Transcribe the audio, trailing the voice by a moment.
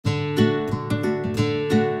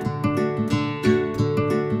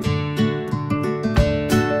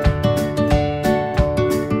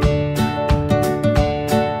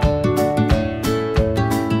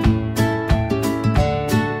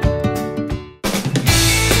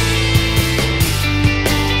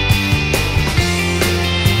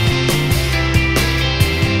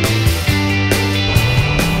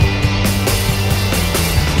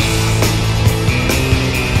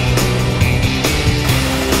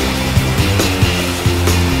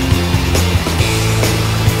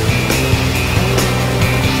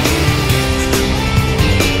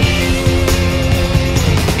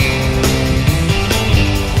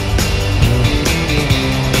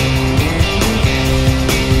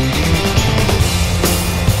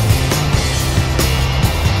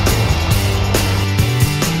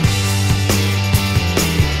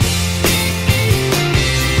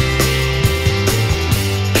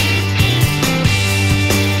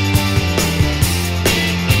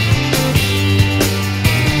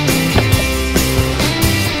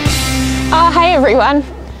Hey everyone,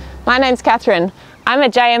 my name's Catherine. I'm a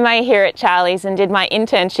JMA here at Charlie's and did my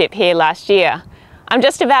internship here last year. I'm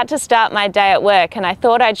just about to start my day at work and I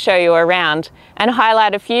thought I'd show you around and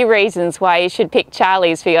highlight a few reasons why you should pick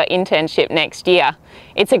Charlie's for your internship next year.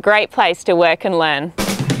 It's a great place to work and learn.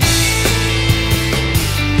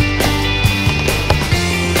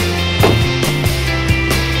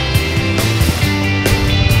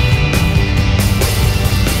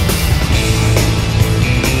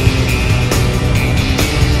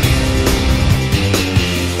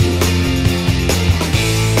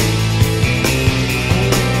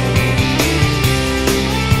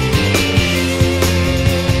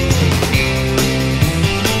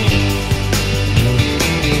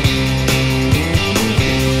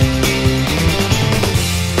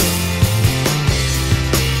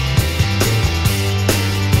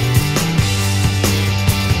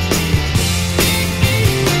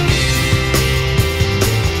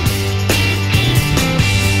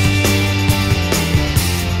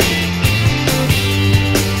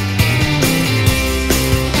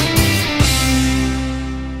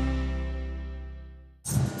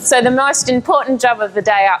 So the most important job of the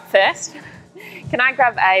day up first. Can I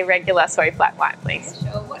grab a regular soy flat white, please?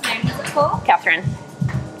 Sure. What name is it for? Catherine.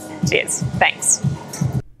 Cheers. Thanks.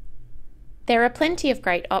 There are plenty of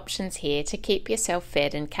great options here to keep yourself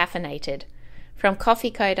fed and caffeinated. From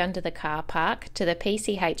Coffee Code under the car park to the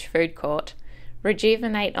PCH food court,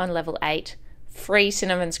 Rejuvenate on level 8, free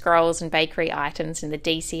cinnamon scrolls and bakery items in the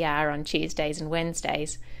DCR on Tuesdays and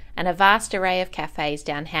Wednesdays, and a vast array of cafes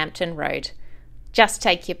down Hampton Road. Just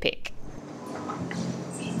take your pick.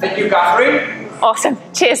 Thank you, Catherine. Awesome.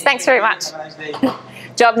 Cheers. Thanks very much.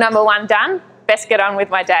 Job number 1 done. Best get on with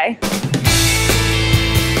my day.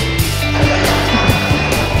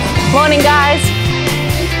 Morning, guys.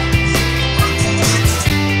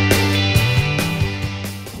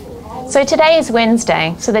 So today is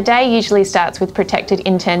Wednesday, so the day usually starts with protected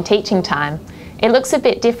intern teaching time. It looks a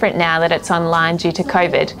bit different now that it's online due to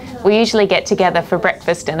COVID. We usually get together for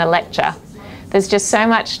breakfast and a lecture. There's just so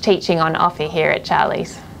much teaching on offer here at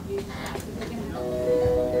Charlie's.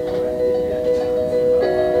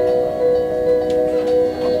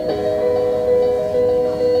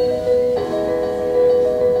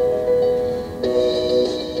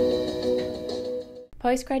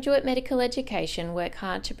 Postgraduate medical education work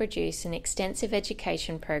hard to produce an extensive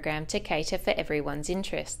education program to cater for everyone's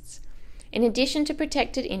interests. In addition to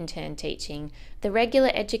protected intern teaching, the regular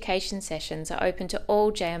education sessions are open to all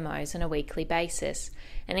JMOs on a weekly basis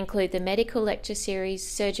and include the medical lecture series,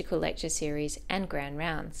 surgical lecture series and grand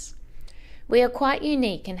rounds. We are quite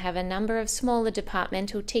unique and have a number of smaller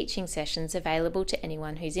departmental teaching sessions available to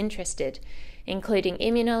anyone who's interested, including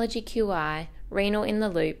immunology QI, renal in the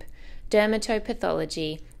loop,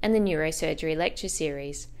 dermatopathology and the neurosurgery lecture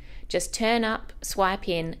series. Just turn up, swipe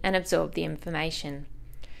in and absorb the information.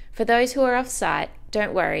 For those who are off-site,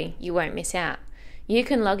 don't worry, you won't miss out. You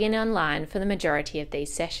can log in online for the majority of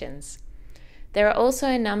these sessions. There are also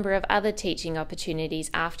a number of other teaching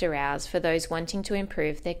opportunities after hours for those wanting to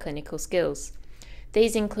improve their clinical skills.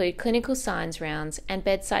 These include clinical signs rounds and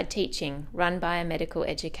bedside teaching run by our medical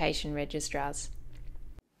education registrars.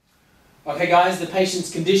 Okay guys, the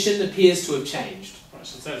patient's condition appears to have changed. Right,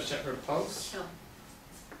 so let's check for a pulse. Sure.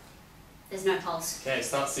 There's no pulse. Okay,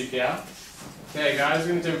 start CPR. Okay guys,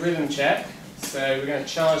 we're going to do a rhythm check. So we're going to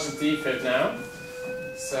charge the defib now.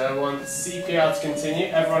 So I want CPR to continue,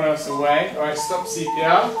 everyone else away. Alright, stop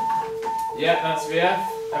CPR. Yeah, that's VF.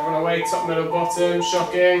 Everyone away, top, middle, bottom,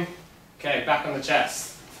 shocking. Okay, back on the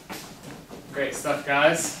chest. Great stuff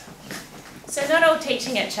guys. So not all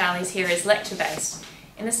teaching at Charlie's here is lecture-based.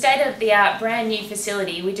 In the state-of-the-art brand new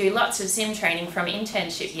facility, we do lots of sim training from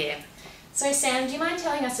internship year. So Sam, do you mind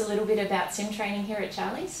telling us a little bit about sim training here at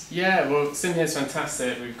Charlie's? Yeah, well, sim here is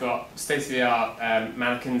fantastic. We've got state-of-the-art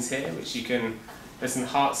mannequins here, which you can listen to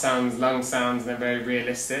heart sounds, lung sounds, and they're very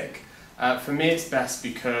realistic. For me, it's best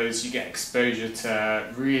because you get exposure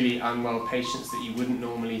to really unwell patients that you wouldn't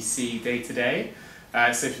normally see day to day.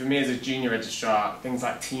 So for me as a junior registrar, things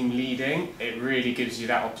like team leading, it really gives you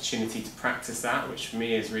that opportunity to practice that, which for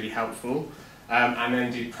me is really helpful. And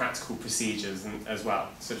then do practical procedures as well.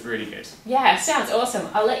 So it's really good. Yeah, sounds awesome.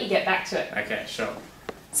 I'll let you get back to it. Okay, sure.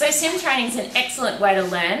 So sim training is an excellent way to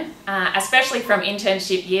learn, especially from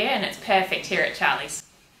internship year, and it's perfect here at Charlie's.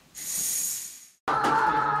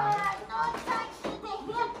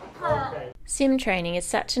 Sim training is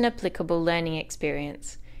such an applicable learning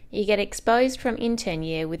experience. You get exposed from intern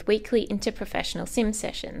year with weekly interprofessional sim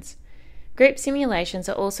sessions. Group simulations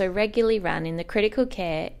are also regularly run in the critical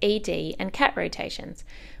care, ED and CAT rotations,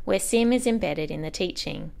 where sim is embedded in the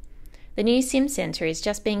teaching. The new Sim Centre is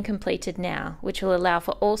just being completed now, which will allow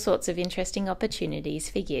for all sorts of interesting opportunities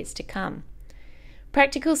for years to come.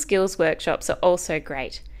 Practical skills workshops are also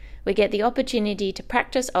great. We get the opportunity to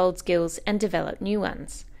practice old skills and develop new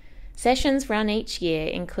ones. Sessions run each year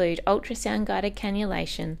include ultrasound-guided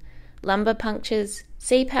cannulation, lumbar punctures,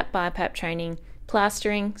 CPAP-BiPAP training,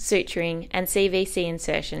 plastering, suturing and CVC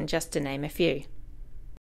insertion, just to name a few.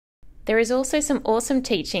 There is also some awesome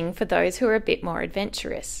teaching for those who are a bit more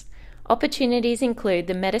adventurous. Opportunities include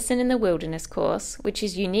the Medicine in the Wilderness course, which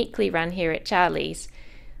is uniquely run here at Charlie's,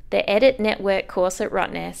 the Edit Network course at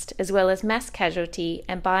Rottnest, as well as mass casualty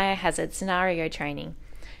and biohazard scenario training.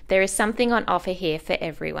 There is something on offer here for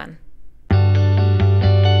everyone.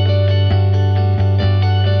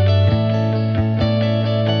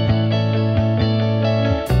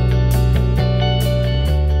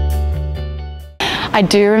 I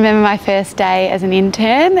do remember my first day as an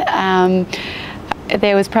intern.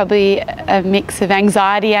 There was probably a mix of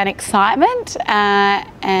anxiety and excitement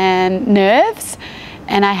and nerves,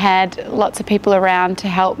 and I had lots of people around to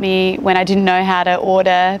help me when I didn't know how to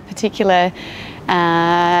order particular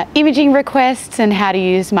imaging requests and how to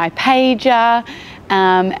use my pager,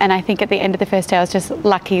 and I think at the end of the first day I was just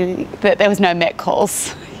lucky that there was no Met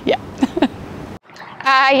calls. Yeah.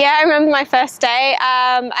 Yeah, I remember my first day.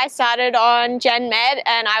 I started on Gen Med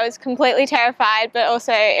and I was completely terrified but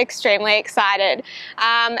also extremely excited.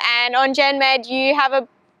 And on Gen Med you have a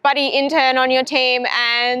buddy intern on your team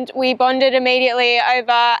and we bonded immediately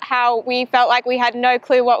over how we felt like we had no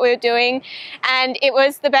clue what we were doing, and it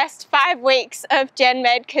was the best 5 weeks of Gen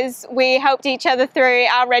Med because we helped each other through.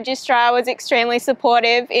 Our registrar was extremely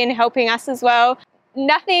supportive in helping us as well.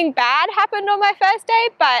 Nothing bad happened on my first day,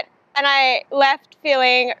 and I left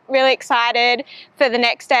feeling really excited for the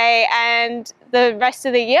next day and the rest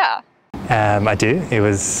of the year. I do. It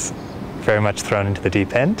was very much thrown into the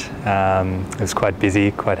deep end. It was quite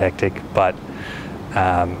busy, quite hectic, but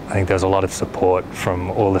I think there was a lot of support from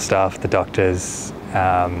all the staff, the doctors,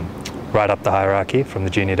 right up the hierarchy, from the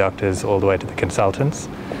junior doctors all the way to the consultants.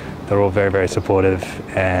 They're all very, very supportive,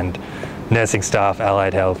 and nursing staff,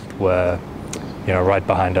 allied health were right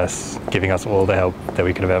behind us, giving us all the help that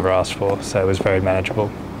we could have ever asked for, so it was very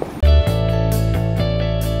manageable.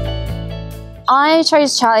 I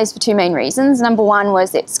chose Charlie's for two main reasons. Number one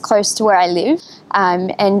was it's close to where I live,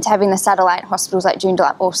 and having the satellite hospitals like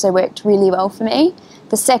Joondalup also worked really well for me.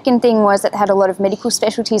 The second thing was that they had a lot of medical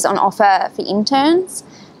specialties on offer for interns.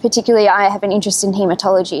 Particularly, I have an interest in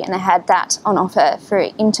haematology, and they had that on offer for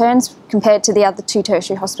interns compared to the other two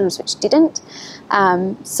tertiary hospitals which didn't.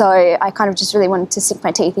 So I kind of just really wanted to sink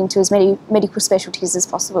my teeth into as many medical specialties as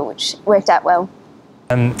possible, which worked out well.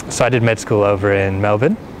 So I did med school over in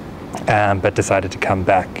Melbourne, but decided to come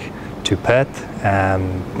back to Perth.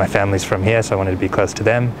 My family's from here, so I wanted to be close to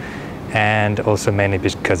them, and also mainly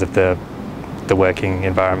because of the working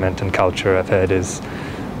environment and culture I've heard is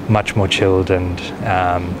much more chilled and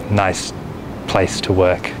nice place to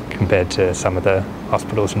work compared to some of the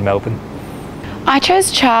hospitals in Melbourne. I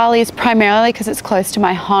chose Charlie's primarily because it's close to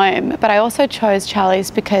my home, but I also chose Charlie's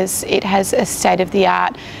because it has a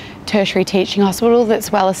state-of-the-art tertiary teaching hospital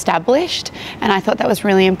that's well established, and I thought that was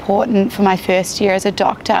really important for my first year as a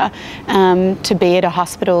doctor, to be at a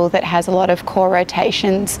hospital that has a lot of core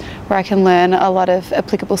rotations where I can learn a lot of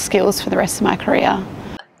applicable skills for the rest of my career.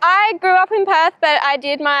 I grew up in Perth, but I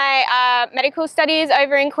did my medical studies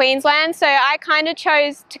over in Queensland, so I kind of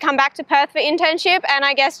chose to come back to Perth for internship, and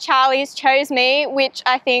I guess Charlie's chose me, which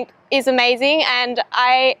I think is amazing, and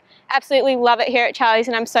I absolutely love it here at Charlie's,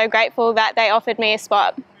 and I'm so grateful that they offered me a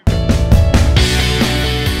spot.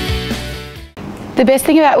 The best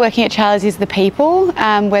thing about working at Charlie's is the people,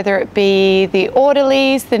 whether it be the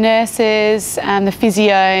orderlies, the nurses, the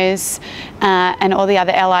physios, and all the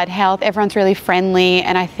other allied health. Everyone's really friendly,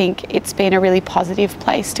 and I think it's been a really positive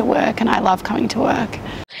place to work, and I love coming to work.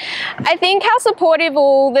 I think how supportive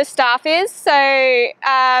all the staff is, so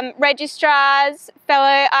registrars,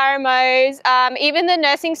 fellow RMOs, even the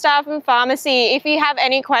nursing staff and pharmacy. If you have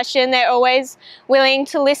any question, they're always willing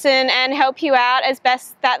to listen and help you out as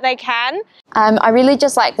best that they can. I really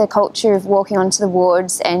just like the culture of walking onto the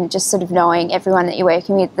wards and just sort of knowing everyone that you're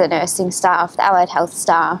working with, the nursing staff, the allied health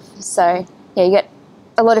staff. So yeah, you get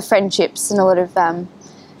a lot of friendships and a lot of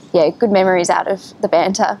good memories out of the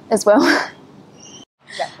banter as well.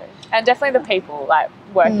 Exactly. And definitely the people, like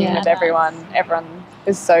working with everyone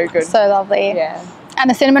is so good. So lovely. Yeah. And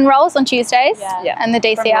the cinnamon rolls on Tuesdays. Yeah. And the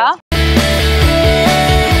DCR.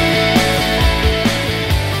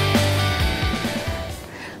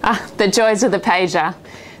 The joys of the pager.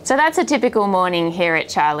 So that's a typical morning here at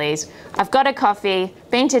Charlie's. I've got a coffee,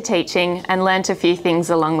 been to teaching and learnt a few things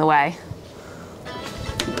along the way.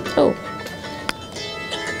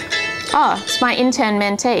 Oh, it's my intern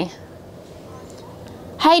mentee.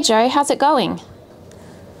 Hey Joe, how's it going?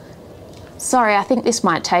 Sorry, I think this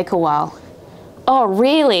might take a while. Oh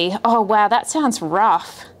really? Oh wow, that sounds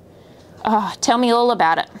rough. Oh, tell me all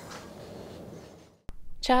about it.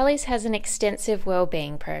 Charlie's has an extensive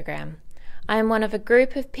wellbeing program. I am one of a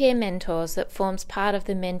group of peer mentors that forms part of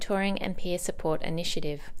the Mentoring and Peer Support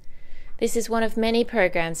Initiative. This is one of many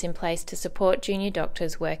programs in place to support junior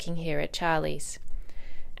doctors working here at Charlie's.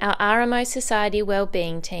 Our RMO Society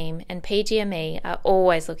Wellbeing team and PGME are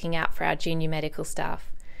always looking out for our junior medical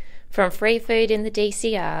staff. From free food in the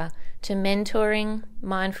DCR to mentoring,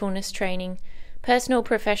 mindfulness training, personal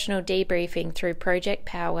professional debriefing through Project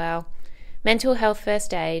Powwow, mental health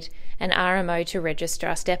first aid and RMO to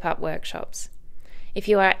registrar step-up workshops. If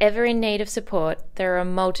you are ever in need of support, there are a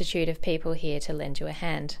multitude of people here to lend you a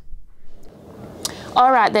hand.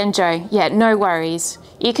 All right then, Joe. Yeah, no worries.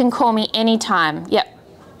 You can call me anytime. Yep.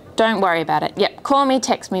 Don't worry about it. Yep. Call me,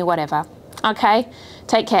 text me, whatever. Okay?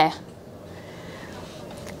 Take care.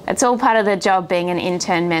 It's all part of the job being an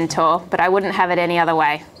intern mentor, but I wouldn't have it any other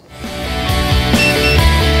way.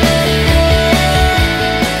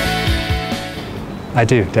 I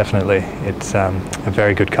do, definitely. It's a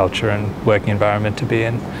very good culture and working environment to be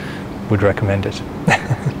in. Would recommend it.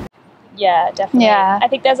 Yeah, definitely. Yeah. I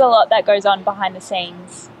think there's a lot that goes on behind the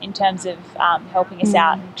scenes in terms of helping us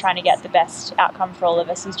out and trying to get the best outcome for all of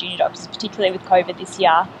us as junior doctors, particularly with COVID this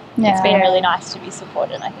year. Yeah. It's been really nice to be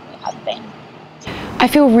supported, and I think we have been. I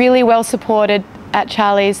feel really well supported at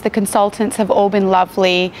Charlie's. The consultants have all been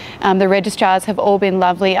lovely. The registrars have all been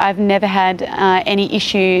lovely. I've never had any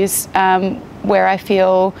issues where I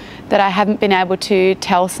feel that I haven't been able to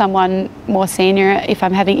tell someone more senior if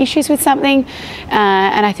I'm having issues with something.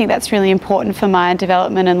 And I think that's really important for my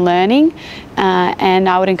development and learning. And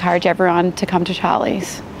I would encourage everyone to come to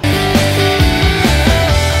Charlie's.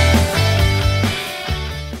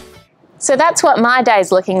 So that's what my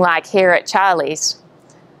day's looking like here at Charlie's.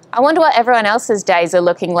 I wonder what everyone else's days are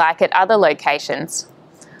looking like at other locations.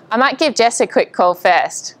 I might give Jess a quick call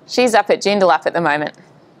first. She's up at Joondalup at the moment.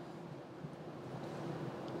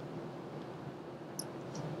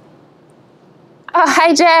 Oh,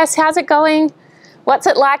 hey Jess, how's it going? What's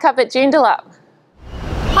it like up at Joondalup?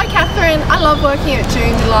 Hi Catherine, I love working at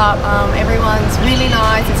Joondalup. Everyone's really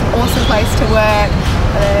nice, it's an awesome place to work.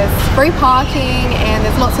 There's free parking and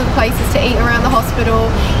there's lots of places to eat around the hospital,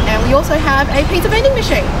 and we also have a pizza vending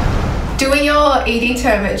machine. Doing your ED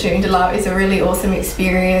term at Joondalup is a really awesome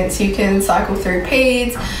experience. You can cycle through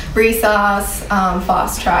peds, resus,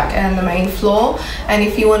 fast track and the main floor. And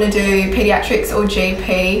if you want to do pediatrics or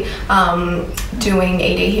GP, doing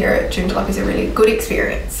ED here at Joondalup is a really good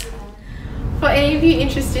experience. For any of you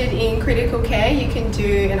interested in critical care, you can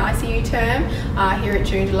do an ICU term here at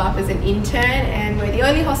Joondalup as an intern, and we're the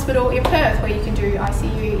only hospital in Perth where you can do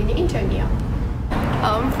ICU in your intern year.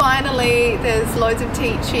 Finally, there's loads of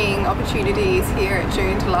teaching opportunities here at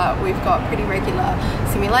Joondalup. We've got pretty regular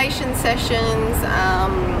simulation sessions,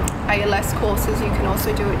 ALS courses you can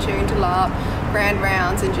also do at Joondalup, grand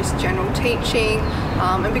rounds and just general teaching.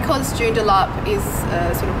 And because Joondalup is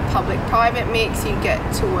a sort of public-private mix, you get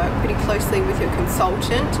to work pretty closely with your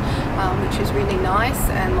consultant, which is really nice,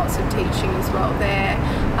 and lots of teaching as well there.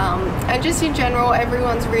 And just in general,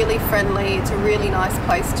 everyone's really friendly. It's a really nice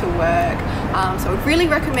place to work. So I would really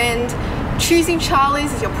recommend choosing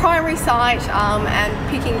Charlie's as your primary site and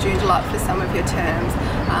picking Joondalup for some of your terms,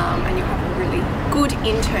 and you'll have a really good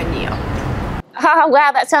intern year. Oh,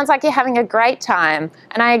 wow, that sounds like you're having a great time.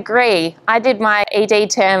 And I agree. I did my ED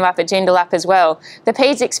term up at Joondalup as well. The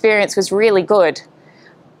PEDS experience was really good.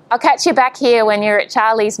 I'll catch you back here when you're at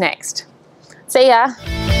Charlie's next. See ya.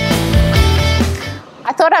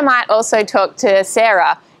 I thought I might also talk to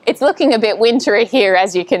Sarah. It's looking a bit wintry here,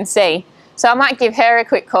 as you can see. So I might give her a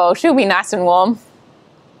quick call. She'll be nice and warm.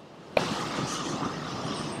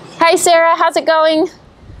 Hey Sarah, how's it going?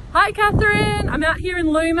 Hi Catherine, I'm out here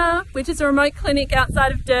in Luma, which is a remote clinic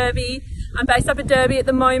outside of Derby. I'm based up at Derby at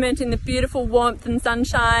the moment in the beautiful warmth and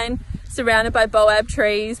sunshine, surrounded by boab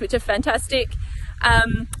trees, which are fantastic.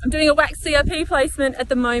 I'm doing a wax CRP placement at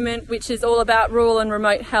the moment, which is all about rural and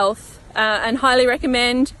remote health, and highly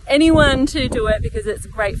recommend anyone to do it because it's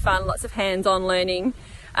great fun, lots of hands-on learning.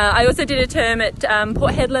 I also did a term at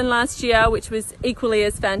Port Hedland last year, which was equally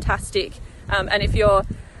as fantastic. And if you're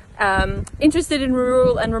interested in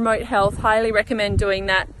rural and remote health, highly recommend doing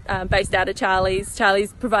that based out of Charlie's.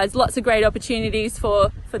 Charlie's provides lots of great opportunities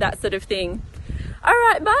for that sort of thing. All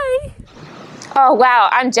right, bye. Oh wow,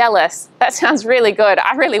 I'm jealous. That sounds really good.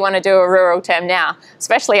 I really want to do a rural term now,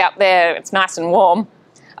 especially up there. It's nice and warm.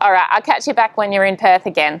 All right, I'll catch you back when you're in Perth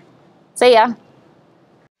again. See ya.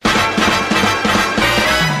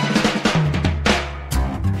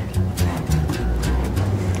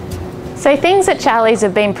 So things at Charlie's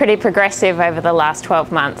have been pretty progressive over the last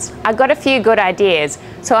 12 months. I've got a few good ideas,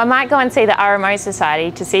 so I might go and see the RMO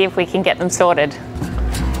Society to see if we can get them sorted.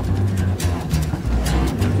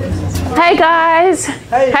 Hey guys!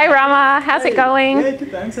 Hey Rama, how's it going? Yeah,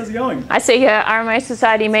 good thanks, how's it going? I see your RMO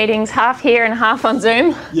Society meetings half here and half on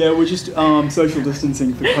Zoom. Yeah, we're just social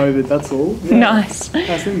distancing for COVID, that's all. Yeah. Nice.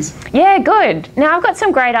 How's things? Yeah, good. Now I've got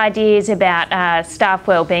some great ideas about staff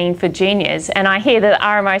wellbeing for juniors, and I hear that the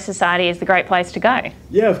RMO Society is the great place to go.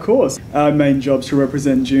 Yeah, of course. Our main job's to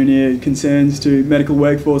represent junior concerns to medical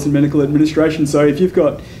workforce and medical administration, so if you've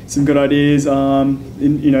got some good ideas,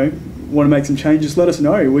 want to make some changes, let us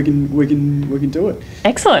know. We can do it.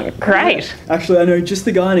 Excellent, great. Yeah. Actually, I know just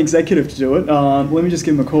the guy in executive to do it. Let me just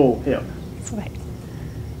give him a call. Here. Sweet.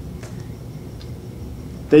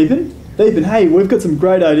 Deepan? Deepan, hey, we've got some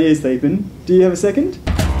great ideas, Deepan. Do you have a second?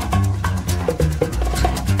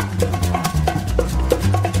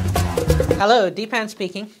 Hello, Deepan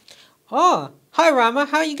speaking. Oh, hi Rama,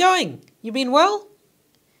 how are you going? You been well?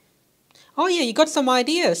 Oh yeah, you got some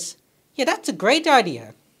ideas. Yeah, that's a great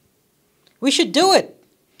idea. We should do it.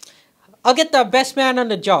 I'll get the best man on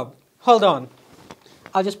the job. Hold on.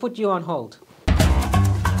 I'll just put you on hold.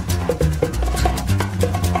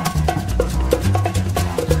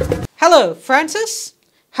 Hello, Francis.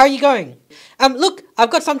 How are you going? Look, I've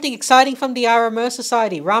got something exciting from the RMO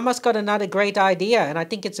Society. Rama's got another great idea, and I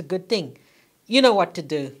think it's a good thing. You know what to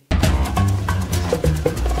do.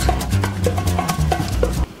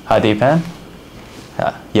 Hi, Deepan.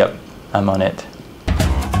 Yep, I'm on it.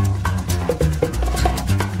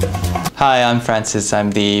 Hi, I'm Francis.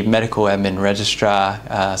 I'm the medical admin registrar.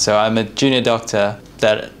 So I'm a junior doctor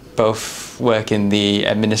that both work in the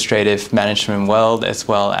administrative management world as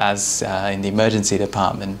well as in the emergency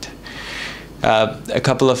department. A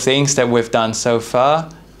couple of things that we've done so far.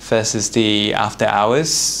 First is the after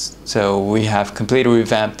hours. So we have completely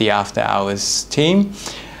revamped the after hours team,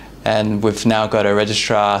 and we've now got a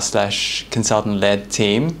registrar / consultant-led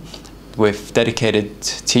team with dedicated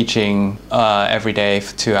teaching every day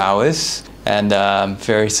for 2 hours, and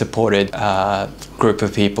very supported group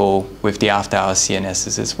of people with the after hours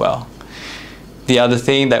CNSs as well. The other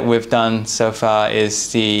thing that we've done so far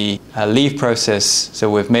is the leave process.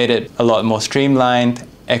 So we've made it a lot more streamlined,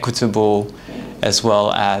 equitable, as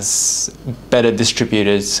well as better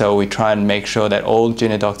distributed. So we try and make sure that all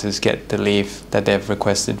junior doctors get the leave that they've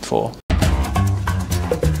requested for.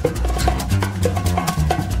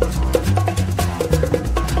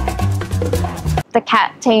 The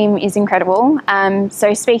CAT team is incredible.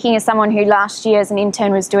 So speaking as someone who last year as an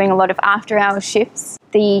intern was doing a lot of after-hours shifts,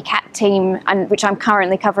 the CAT team, which I'm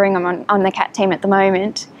currently covering, I'm on the CAT team at the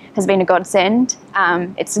moment, has been a godsend.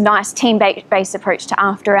 It's a nice team-based approach to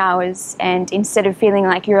after hours, and instead of feeling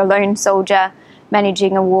like you're a lone soldier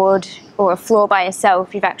managing a ward or a floor by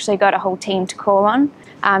yourself, you've actually got a whole team to call on.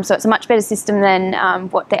 So it's a much better system than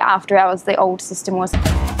what the after hours, the old system was.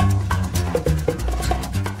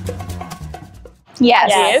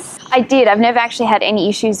 Yes. I did. I've never actually had any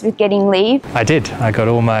issues with getting leave. I did. I got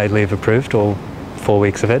all my leave approved, all 4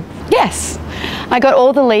 weeks of it. Yes, I got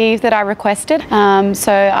all the leave that I requested,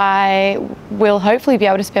 so I will hopefully be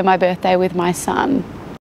able to spend my birthday with my son.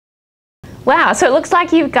 Wow, so it looks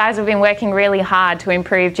like you guys have been working really hard to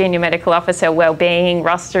improve junior medical officer wellbeing,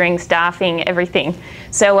 rostering, staffing, everything.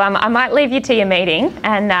 So I might leave you to your meeting,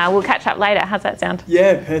 and we'll catch up later. How's that sound?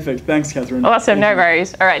 Yeah, perfect. Thanks, Catherine. Awesome, no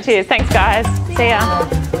worries. All right, cheers. Thanks, guys. See ya.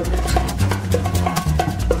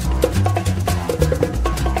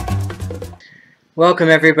 Welcome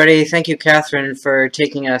everybody. Thank you, Catherine, for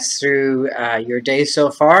taking us through your day so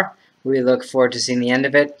far. We look forward to seeing the end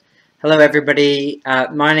of it. Hello everybody.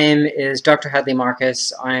 My name is Dr. Hadley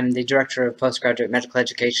Marcus. I'm the Director of Postgraduate Medical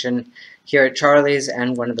Education here at Charlie's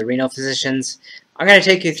and one of the renal physicians. I'm going to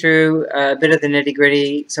take you through a bit of the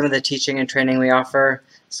nitty-gritty, some of the teaching and training we offer.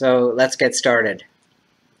 So let's get started.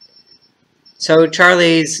 So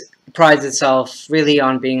Charlie's prides itself really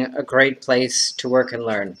on being a great place to work and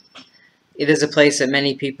learn. It is a place that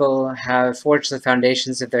many people have forged the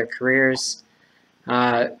foundations of their careers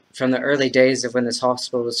from the early days of when this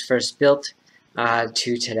hospital was first built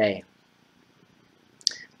to today.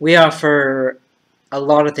 We offer a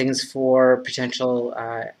lot of things for potential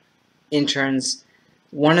interns.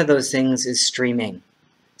 One of those things is streaming.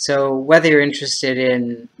 So whether you're interested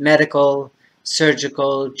in medical,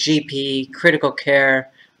 surgical, GP, critical care,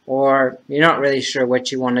 or you're not really sure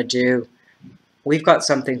what you want to do, we've got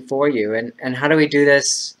something for you. And how do we do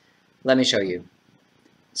this? Let me show you.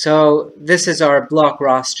 So this is our block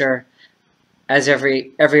roster. As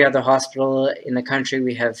every other hospital in the country,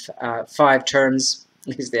 we have 5 terms,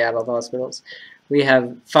 at least the adult hospitals. We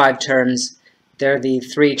have 5 terms. They're the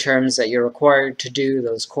 3 terms that you're required to do,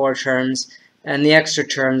 those core terms, and the extra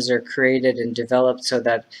terms are created and developed so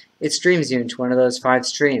that it streams you into one of those 5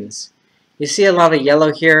 streams. You see a lot of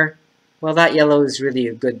yellow here? Well, that yellow is really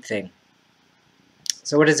a good thing.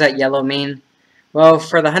 So what does that yellow mean? Well,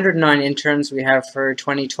 for the 109 interns we have for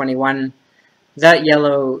 2021, that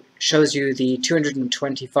yellow shows you the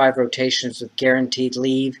 225 rotations with guaranteed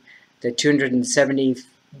leave, the 270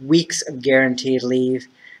 weeks of guaranteed leave,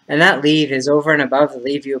 and that leave is over and above the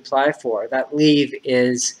leave you apply for. That leave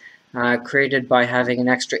is created by having an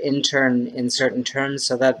extra intern in certain terms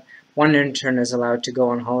so that one intern is allowed to go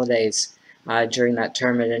on holidays during that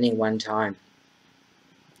term at any one time.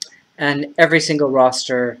 And every single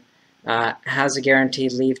roster has a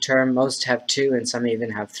guaranteed leave term. Most have 2 and some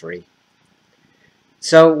even have 3.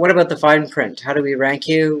 So what about the fine print? How do we rank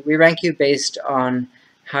you? We rank you based on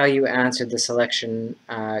how you answered the selection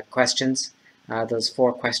questions, those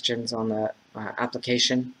 4 questions on the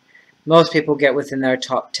application. Most people get within their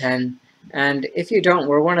top 10, and if you don't,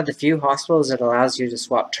 we're one of the few hospitals that allows you to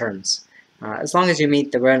swap terms. As long as you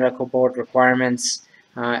meet the medical board requirements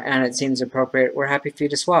and it seems appropriate, we're happy for you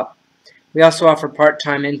to swap. We also offer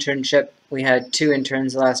part-time internship. We had 2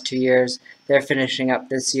 interns the last 2 years. They're finishing up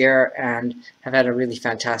this year and have had a really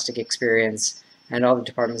fantastic experience, and all the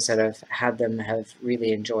departments that have had them have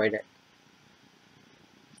really enjoyed it.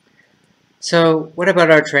 So what about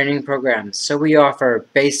our training programs? So we offer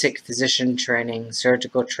basic physician training,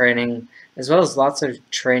 surgical training, as well as lots of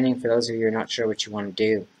training for those of you who are not sure what you want to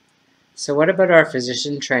do. So what about our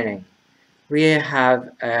physician training? We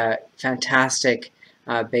have a fantastic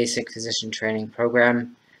basic physician training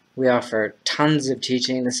program. We offer tons of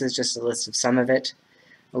teaching. This is just a list of some of it.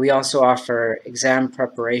 We also offer exam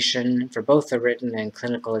preparation for both the written and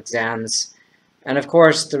clinical exams. And of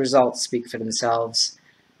course, the results speak for themselves.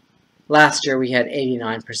 Last year we had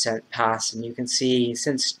 89% pass, and you can see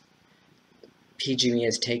since PGME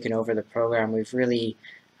has taken over the program, we've really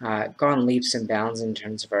gone leaps and bounds in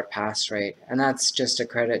terms of our pass rate. And that's just a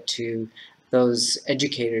credit to those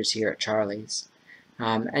educators here at Charlie's.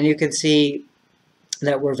 And you can see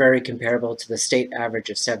that we're very comparable to the state average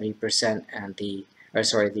of 70% and the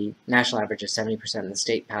national average of 70% and the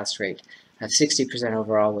state pass rate of 60%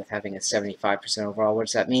 overall, with having a 75% overall. What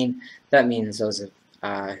does that mean? That means those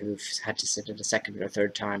who've had to sit it a second or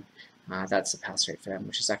third time, that's the pass rate for them,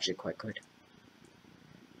 which is actually quite good.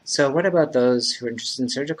 So what about those who are interested in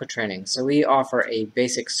surgical training? So we offer a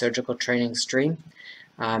basic surgical training stream.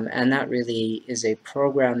 And that really is a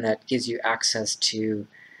program that gives you access to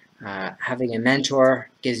having a mentor,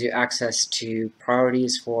 gives you access to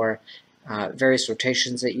priorities for various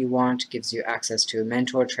rotations that you want, gives you access to a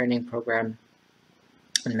mentor training program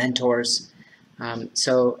and mentors.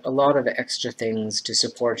 So a lot of extra things to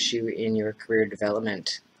support you in your career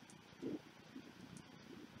development.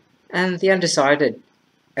 And the undecided,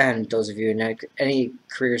 and those of you in any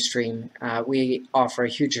career stream, we offer a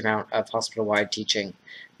huge amount of hospital-wide teaching.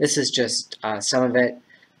 This is just some of it.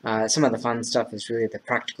 Some of the fun stuff is really the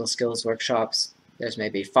practical skills workshops. There's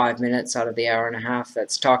maybe 5 minutes out of the hour and a half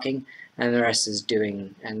that's talking, and the rest is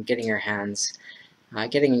doing and getting your hands,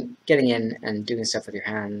 getting in and doing stuff with your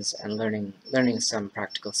hands and learning some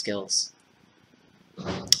practical skills.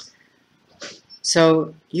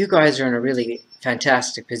 So you guys are in a really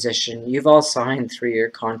fantastic position. You've all signed 3-year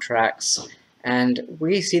contracts, and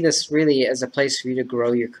we see this really as a place for you to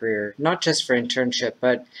grow your career, not just for internship,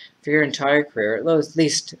 but for your entire career, at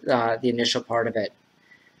least the initial part of it.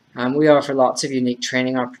 We offer lots of unique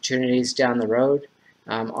training opportunities down the road.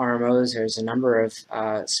 RMOs, there's a number of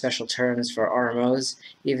special terms for RMOs,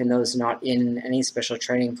 even those not in any special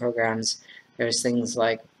training programs. There's things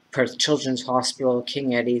like Perth Children's Hospital,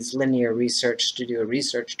 King Eddie's, linear research to do a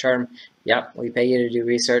research term. Yep, we pay you to do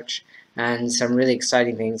research. And some really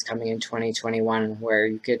exciting things coming in 2021 where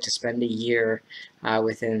you get to spend a year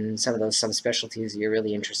within some of those subspecialties that you're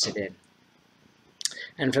really interested in.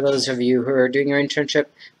 And for those of you who are doing your internship,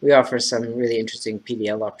 we offer some really interesting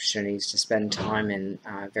PDL opportunities to spend time in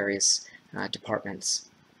various departments.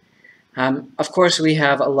 Of course, we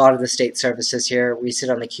have a lot of the state services here. We sit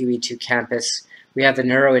on the QE2 campus. We have the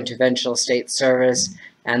Neurointerventional State Service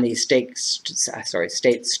and the State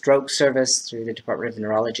Stroke Service through the Department of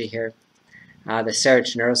Neurology here. The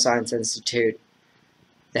Sarich Neuroscience Institute,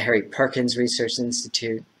 the Harry Perkins Research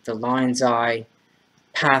Institute, the Lion's Eye,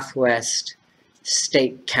 PathWest,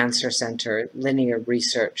 State Cancer Center, Linear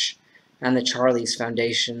Research, and the Charlie's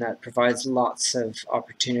Foundation that provides lots of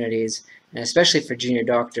opportunities, and especially for junior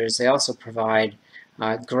doctors, they also provide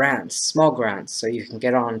grants, small grants, so you can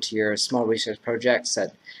get on to your small research projects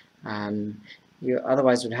that you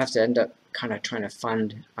otherwise would have to end up kind of trying to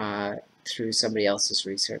fund through somebody else's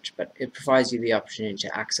research, but it provides you the opportunity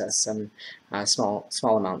to access some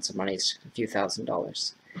small amounts of money, a few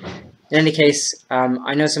 $1,000s. In any case,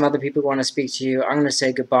 I know some other people want to speak to you. I'm going to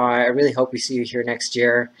say goodbye. I really hope we see you here next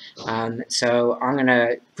year. So I'm going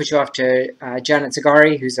to put you off to Janet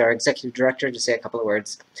Zagari, who's our Executive Director, to say a couple of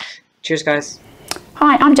words. Cheers, guys.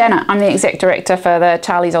 Hi, I'm Janet. I'm the Exec Director for the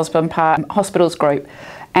Charles Osborne Park Hospitals Group,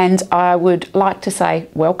 and I would like to say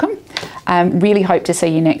welcome. Really hope to see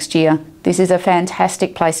you next year. This is a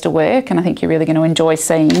fantastic place to work, and I think you're really going to enjoy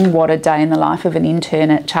seeing what a day in the life of an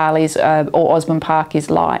intern at Charlie's or Osborne Park is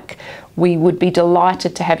like. We would be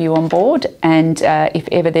delighted to have you on board, and if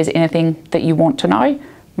ever there's anything that you want to know,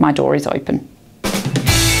 my door is open.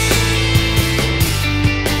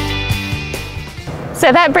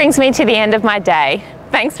 So that brings me to the end of my day.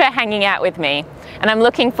 Thanks for hanging out with me, and I'm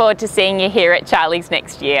looking forward to seeing you here at Charlie's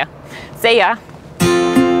next year. See ya!